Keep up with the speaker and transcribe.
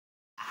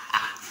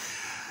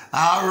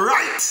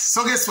Alright,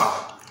 so guess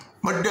what?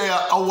 But there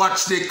I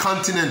watch the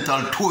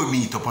Continental Tour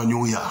meet up in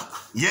New York.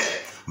 Yeah,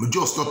 I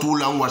just not too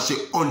long watch the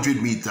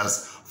 100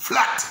 meters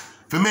flat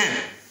for men.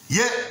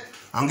 Yeah,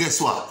 and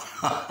guess what?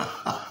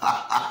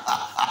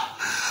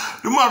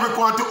 The Maverick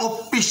want to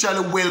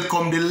officially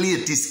welcome the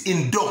latest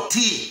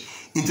inductee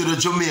into the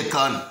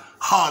Jamaican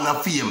Hall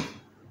of Fame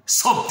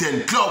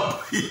Sub-10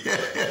 Club.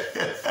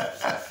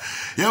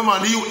 Yeah,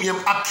 man, the youth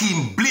named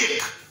Akeem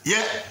Blake.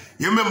 Yeah,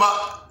 you remember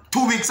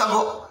 2 weeks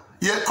ago?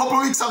 Yeah, a couple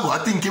of weeks ago, I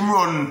think him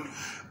run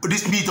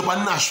this meet up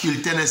in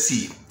Nashville,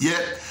 Tennessee. Yeah,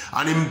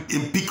 and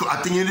him pick,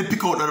 I think he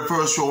pick out in the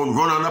first round,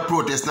 run on the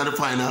protest in the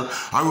final,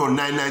 and run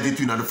 9.92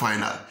 in the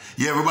final.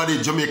 Yeah, everybody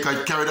in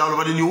Jamaica carried all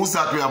over the news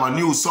that we have a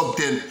new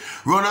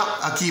Sub-10 runner,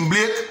 Akeem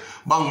Blake.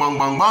 Bang, bang,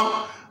 bang,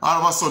 bang.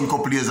 All of a sudden, a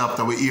couple of days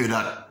after, we hear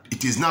that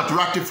it is not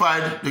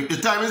ratified. The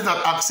time is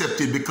not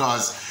accepted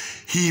because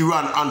he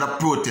ran under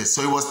protest.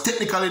 So he was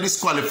technically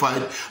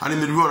disqualified, and he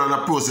did run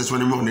under protest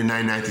when he ran the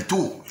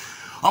 9.92.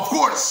 Of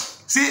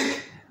course, see,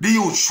 the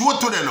youth show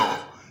to them now.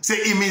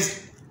 Say him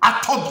is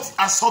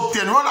a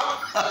Sub-10 runner.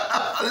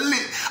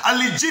 a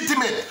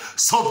legitimate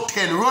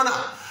Sub-10 runner.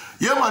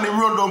 Yeah, man, he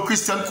run down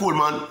Christian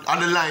Coleman. On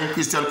the line,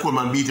 Christian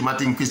Coleman beat him. I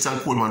think Christian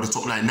Coleman just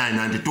took like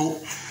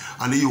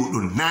 9.92. And the youth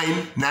do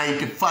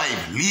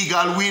 9.95.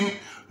 Legal win.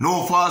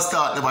 No false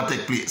start never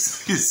take place.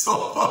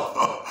 So,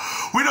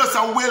 we just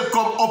a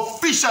welcome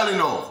officially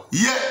now.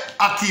 Yeah,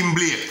 Akeem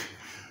Blake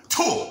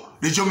to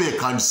the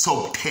Jamaican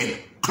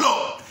Sub-10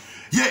 Club.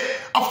 Yeah,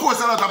 of course,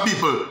 a lot of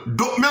people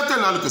don't. Me tell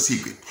you a little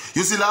secret.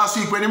 You see, last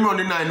week when he run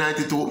the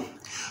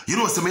 9.92, you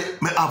know, so me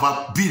have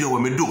a video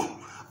where me do.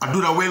 I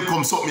do the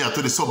welcome something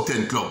to the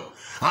Sub-10 Club.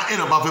 I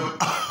end up having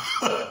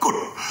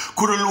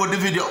could load the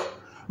video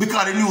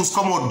because the news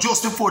come out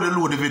just before they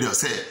load the video.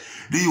 Say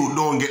the youth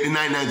don't get the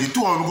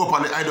 9.92. When we go up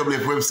on the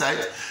IWF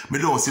website, me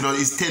don't see no,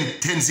 it's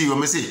 10-0.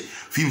 Me see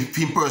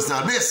film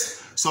personal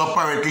best. So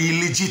apparently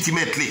he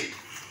legitimately,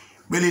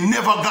 but he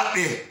never got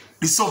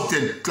the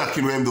Sub-10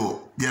 clocking when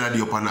do the other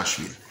day up in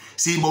Nashville.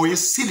 See, but when you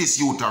see this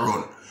youth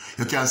run,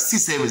 you can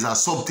see him as a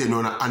Sub-10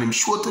 runner, and him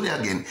show today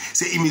again,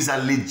 say him is a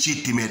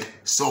legitimate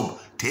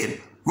Sub-10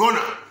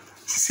 runner.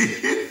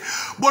 See?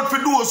 But for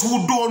those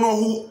who don't know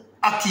who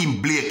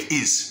Akeem Blake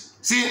is,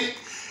 see,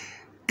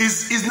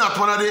 is not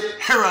one of the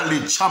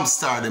heralded champ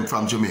star them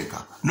from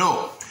Jamaica.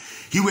 No.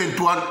 He went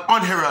to an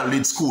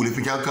unheralded school, if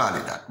you can call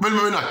it that. Well,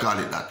 maybe not call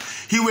it that.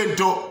 He went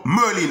to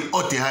Merlin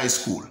Otte High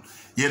School.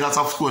 Yeah, that's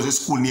of course a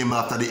school named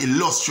after the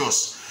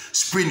illustrious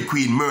Sprint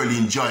Queen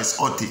Merlin Joyce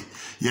Otte.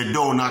 Yeah,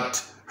 down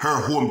at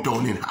her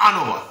hometown in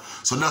Hanover.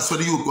 So that's where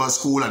the youth was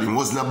school, and he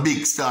wasn't a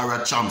big star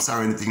at champs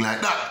or anything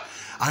like that.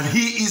 And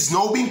he is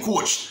now being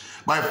coached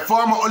by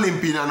former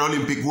Olympian and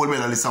Olympic gold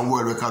medalist and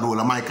world record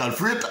holder Michael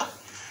Frater.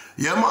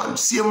 Yeah, man,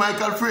 see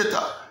Michael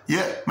Frater.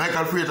 Yeah,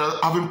 Michael Frater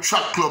have him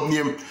track club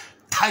named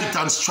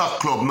Titans Track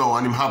Club now,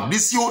 and him have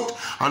this youth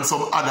and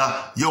some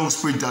other young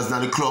sprinters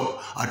in the club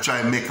and try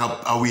and make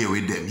up a way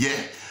with them.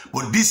 Yeah,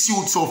 but this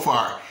youth so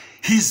far,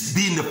 he's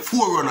been the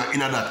forerunner in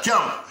that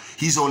camp.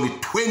 He's only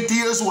 20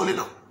 years old, you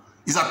know.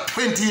 He's a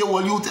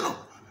 20-year-old youth, you know.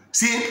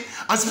 See?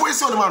 And suppose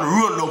the man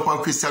run down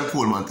on Christian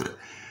Coleman today.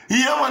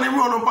 Yeah, man, he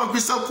run up on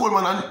Christian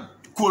Coleman, and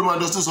Coleman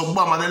just do some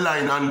bomb on the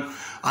line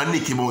and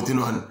nick him out, you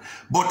know.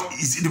 But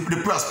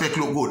the prospect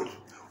look good.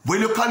 When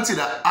you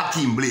consider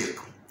Akeem Blake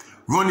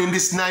running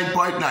this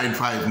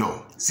 9.95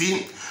 now,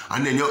 see?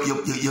 And then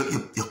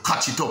you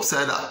catch it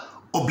upside that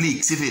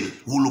oblique civil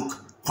who look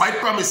quite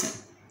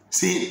promising.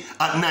 See?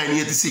 At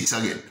 9.86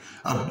 again.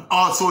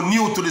 Also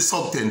new to the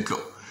Sub-10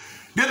 Club.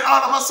 Then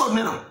all of a sudden,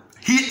 you know,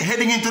 he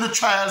heading into the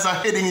trials and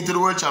heading into the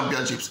World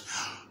Championships.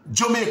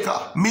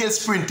 Jamaica male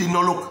sprinting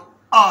now look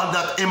all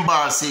that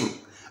embarrassing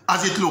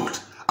as it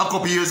looked a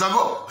couple years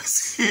ago.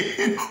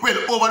 Well,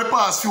 over the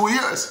past few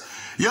years.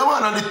 Yeah,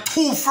 man, and the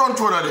two front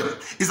runner of them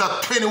is a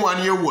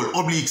 21-year-old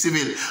oblique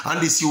civil,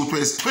 and this youth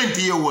is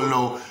 20-year-old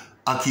now,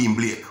 Akeem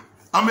Blake.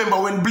 I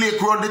remember when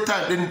Blake run the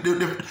time,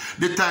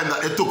 the time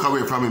that they took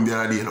away from him the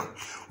other day, you know.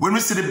 When we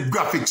see the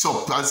graphics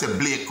up and say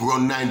Blake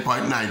run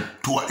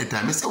 9.92 at the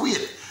time, I say,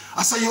 wait,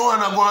 I say, you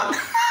wanna go on?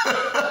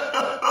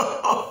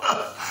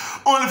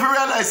 Only if you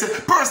realize,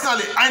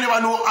 personally, I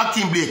never know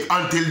Akeem Blake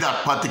until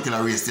that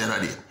particular race the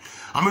other day.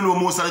 I mean,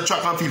 most of the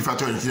track and field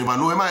fraternity never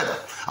know him either.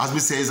 As we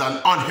say, he's an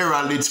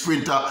unheralded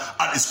sprinter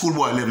at the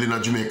schoolboy level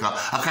in Jamaica.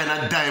 A kind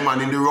of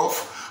diamond in the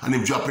rough. And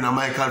him dropping a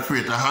Michael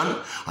Frater hand.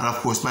 And of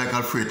course,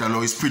 Michael Frater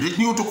now is pretty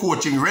new to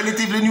coaching,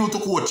 relatively new to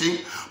coaching.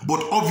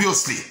 But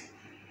obviously,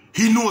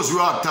 he knows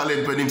raw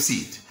talent when he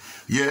see it.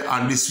 Yeah,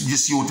 and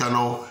this youth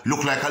now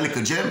look like a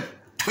little gem.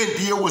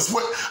 20 years,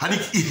 and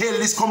he held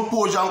his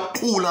composure and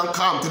cool and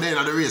calm to the end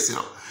of the race, you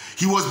know.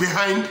 He was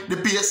behind the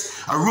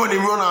pace, and run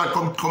on,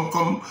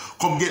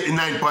 come get the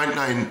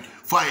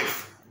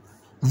 9.95.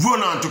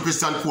 Run on to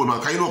Christian Coleman,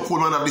 because you know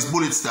Coleman have this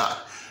bullet start.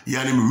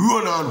 Yeah, and him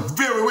run on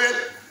very well.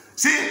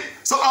 See?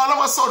 So all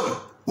of a sudden,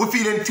 we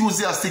feel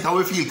enthusiastic and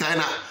we feel kind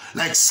of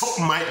like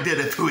something might dead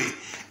it away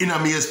in a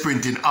male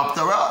sprinting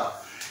after all.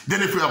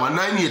 Then if we have a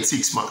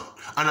 9.86 man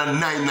and a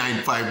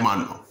 9.95 man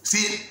now,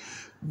 see?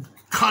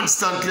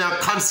 constantly and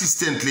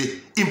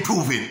consistently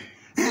improving.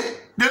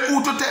 Then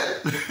who to tell?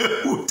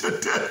 Who to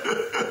tell?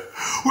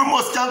 We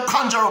must can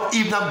conjure up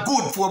even a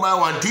good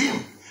 4x1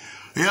 team.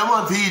 Yeah,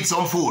 man, to eat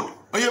some food.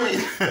 What you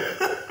mean?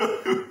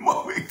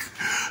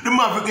 The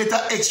Maverick get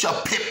an extra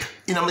pep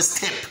in a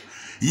step.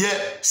 Yeah,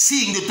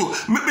 seeing the two.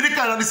 Maybe they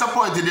kind of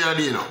disappointed the other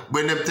day, you know,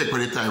 when they take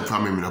the time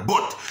from him, you know.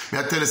 But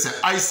I tell you,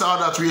 I saw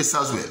that race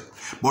as well.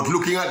 But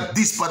looking at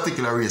this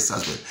particular race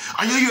as well.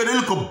 And you hear the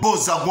little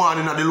buzz that go on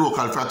in the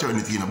local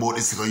fraternity, you know, about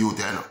this youth,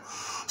 you know.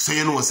 So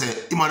you know,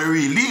 say, him on the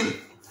real deal.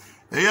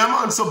 Yeah,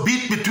 man, so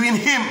beat between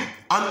him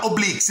and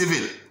Oblique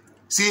Civil.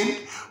 See,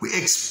 we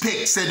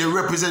expect, say, the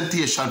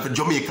representation for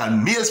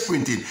Jamaican male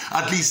sprinting,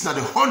 at least now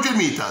the 100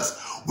 meters,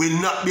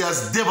 will not be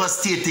as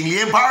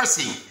devastatingly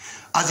embarrassing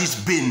as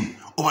it's been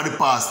over the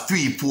past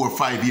 3, 4,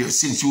 5 years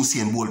since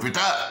Usain Bolt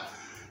retired.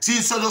 See,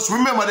 so just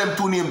remember them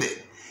two names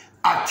there.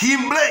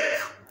 Akeem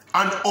Blake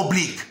and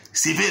Oblique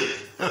Civil.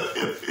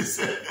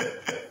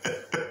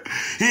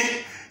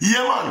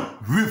 Yeah, man,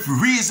 with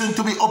reason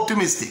to be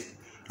optimistic.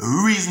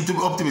 Reason to be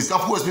optimistic.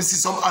 Of course, we see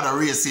some other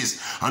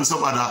races and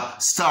some other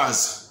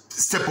stars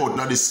step out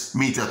now this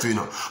meter too, you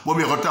know. But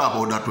we're going to talk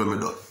about that when we're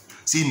done.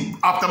 See,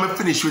 after I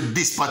finish with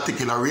this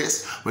particular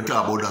race, we'll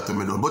talk about that when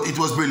we're done. But it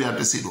was brilliant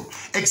to see though.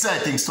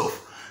 Exciting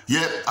stuff.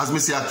 Yeah, as me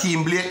say,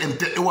 Akeem Blake, them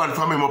take the one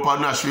from him up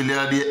on Nashville the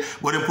other day,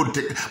 but they couldn't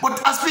take. But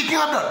speaking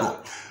of that though,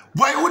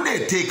 why would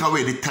they take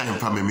away the time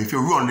from him if you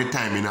run the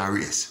time in a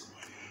race?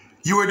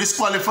 You were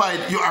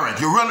disqualified. You're all right.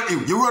 You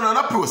run on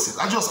a process.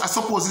 I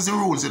suppose it's the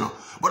rules, you know.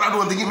 But I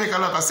don't think it make a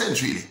lot of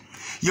sense, really.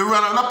 You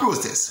run on a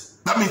process.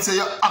 That means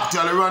you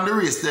actually run the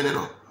race then, you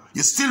know.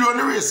 You still run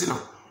the race, you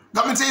know.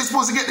 That means you're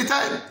supposed to get the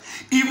time.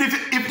 Even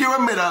if there were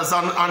medals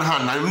on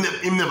hand, and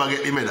him never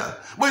get the medal.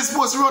 But you're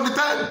supposed to run the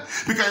time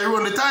because you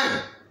run the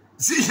time.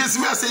 See, yes,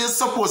 me I say you're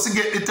supposed to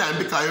get the time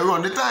because you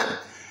run the time.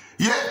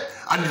 Yeah?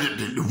 And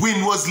the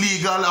win was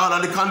legal, all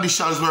of the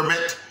conditions were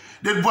met.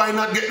 Then why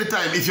not get the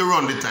time if you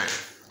run the time?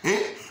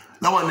 Eh?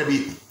 That one they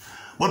beat me.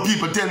 But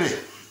people tell me,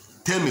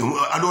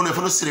 I don't know if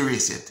I don't see the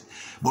race yet.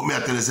 But me I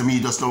tell you, me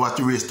just know what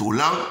the race too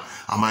long.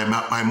 And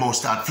my mouth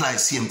start fly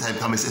same time.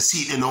 Come and say,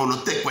 see, you know,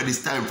 no take by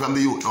this time from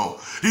the youth now.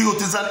 The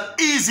youth is an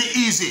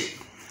easy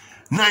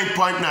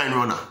 9.9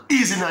 runner.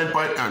 Easy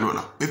 9.9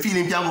 runner. We feel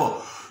him can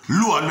go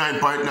lower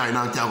 9.9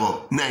 and can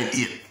go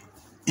 9.8.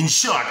 In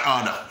short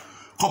order.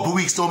 Couple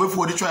weeks now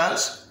before the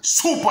trials,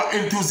 super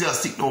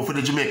enthusiastic now for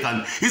the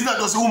Jamaican. It's not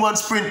just a woman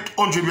sprint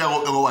 100 we are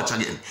going to go watch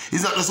again.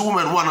 It's not just a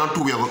woman 1 and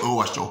 2 we are going to go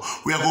watch now.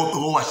 We are going to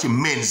go watch the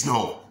men's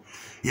now.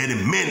 Yeah, the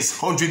men's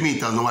 100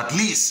 meters now at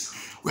least.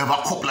 We have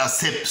a couple of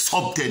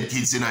sub 10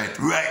 kids tonight,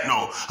 right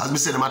now. As we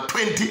said, them are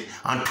 20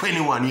 and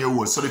 21 year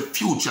olds. So the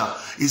future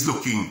is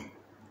looking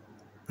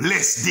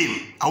less dim.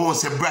 I won't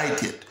say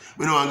bright yet.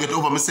 We don't want to get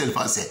over myself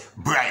and say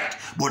bright,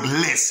 but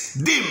less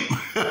dim.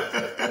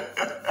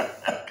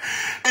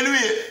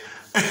 Anyway,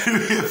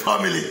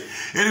 family.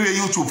 Anyway,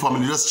 YouTube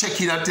family, just check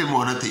in and tell me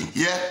one thing.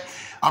 Yeah?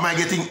 Am I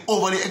getting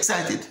overly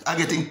excited? Am I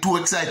getting too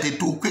excited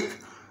too quick?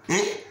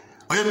 Eh?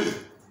 What do you mean?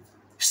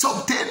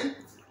 Sub 10?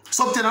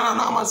 Sub 10 and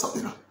a normal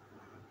something.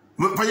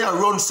 When you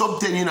run sub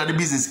 10 in the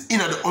business, in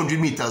the 100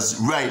 meters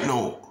right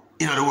now,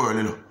 in the world,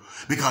 you know.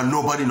 Because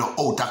nobody no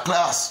out of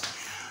class.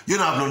 You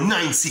don't have no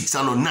 9.6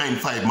 and no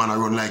 9.5 man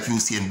run like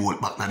Usain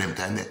Bolt back in them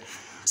time there.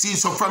 See,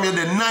 so from here,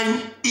 the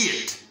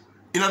 9.8.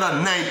 In that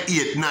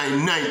 9.8,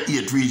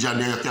 9.98 region,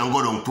 there you can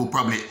go down to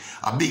probably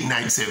a big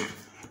 9.7.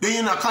 Then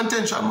you're in a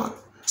contention, man.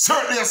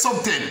 Certainly a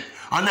sub 10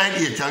 and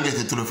 9.8 can get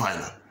it to the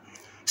final.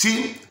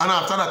 See? And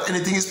after that,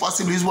 anything is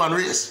possible. It's one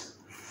race.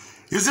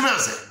 You see what I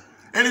say?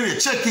 Anyway,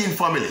 check in,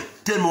 family.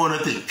 Tell me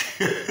what you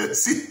think.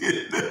 See?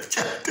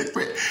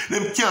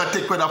 Them can't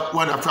take that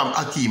one from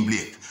Akeem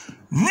Blake.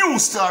 New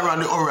star on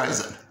the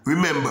horizon.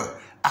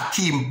 Remember,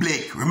 Akeem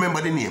Blake.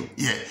 Remember the name?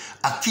 Yeah.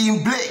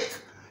 Akeem Blake.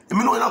 I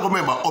know you're not going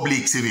to remember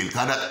Oblique Civil,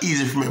 because that's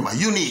easy to remember.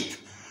 Unique.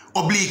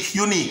 Oblique,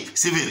 unique,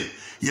 civil.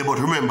 Yeah, but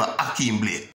remember Akeem Blake.